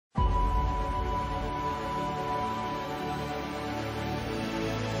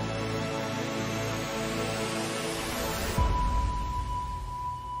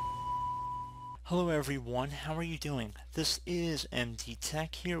Hello everyone, how are you doing? This is MD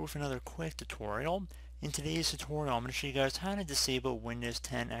Tech here with another quick tutorial. In today's tutorial, I'm going to show you guys how to disable Windows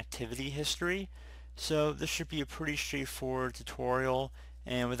 10 activity history. So this should be a pretty straightforward tutorial,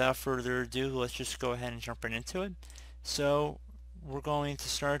 and without further ado, let's just go ahead and jump right into it. So we're going to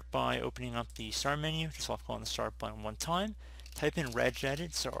start by opening up the Start menu. Just left click on the Start button one time. Type in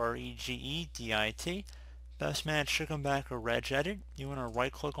regedit, so R-E-G-E-D-I-T. Best match should come back a regedit. You want to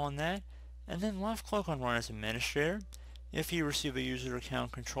right click on that and then left click on Run as Administrator. If you receive a user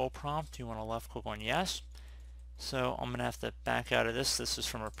account control prompt, you want to left click on Yes. So I'm going to have to back out of this. This is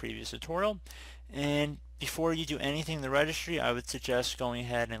from a previous tutorial. And before you do anything in the registry, I would suggest going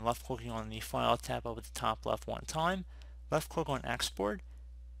ahead and left clicking on the File tab up at the top left one time. Left click on Export.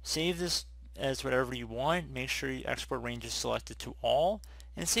 Save this as whatever you want. Make sure your export range is selected to all.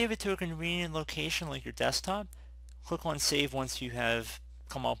 And save it to a convenient location like your desktop. Click on Save once you have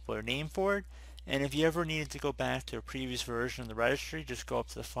come up with a name for it. And if you ever needed to go back to a previous version of the registry, just go up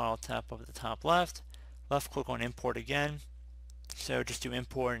to the File tab up at the top left click on Import again. So just do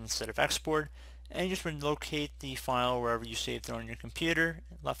Import instead of Export, and you just would locate the file wherever you saved it on your computer.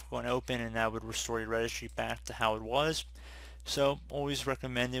 Left click on Open, and that would restore your registry back to how it was. So always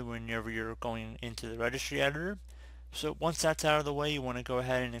recommended whenever you're going into the registry editor. So once that's out of the way, you want to go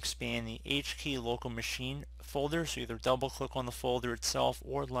ahead and expand the HKey local machine folder. So either double click on the folder itself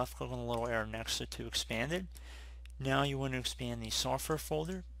or left click on the little arrow next to it to expand it. Now you want to expand the software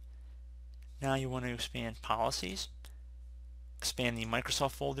folder. Now you want to expand policies. Expand the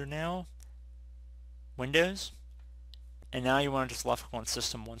Microsoft folder now. Windows. And now you want to just left click on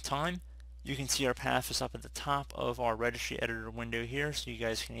System one time. You can see our path is up at the top of our registry editor window here, so you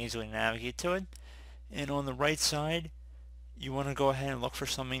guys can easily navigate to it. And on the right side, you want to go ahead and look for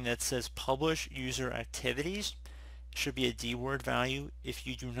something that says Publish User Activities. It should be a DWORD value. If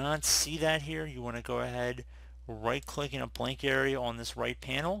you do not see that here, you want to go ahead, right click in a blank area on this right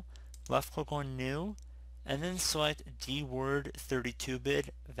panel, left click on New, and then select DWORD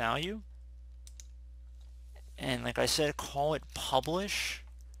 32-bit value. And like I said, call it Publish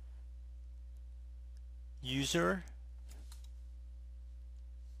User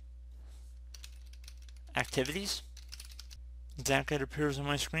Activities. Exactly it appears on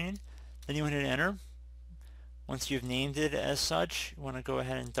my screen. Then you want to hit Enter. Once you've named it as such, you want to go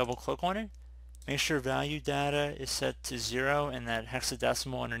ahead and double click on it. Make sure value data is set to 0 and that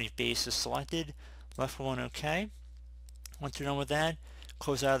hexadecimal underneath base is selected. Left click on OK. Once you're done with that,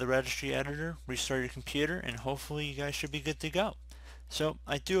 close out of the registry editor, restart your computer, and hopefully you guys should be good to go. So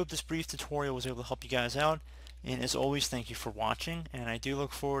I do hope this brief tutorial was able to help you guys out, and as always, thank you for watching, and I do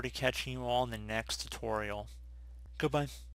look forward to catching you all in the next tutorial. Goodbye.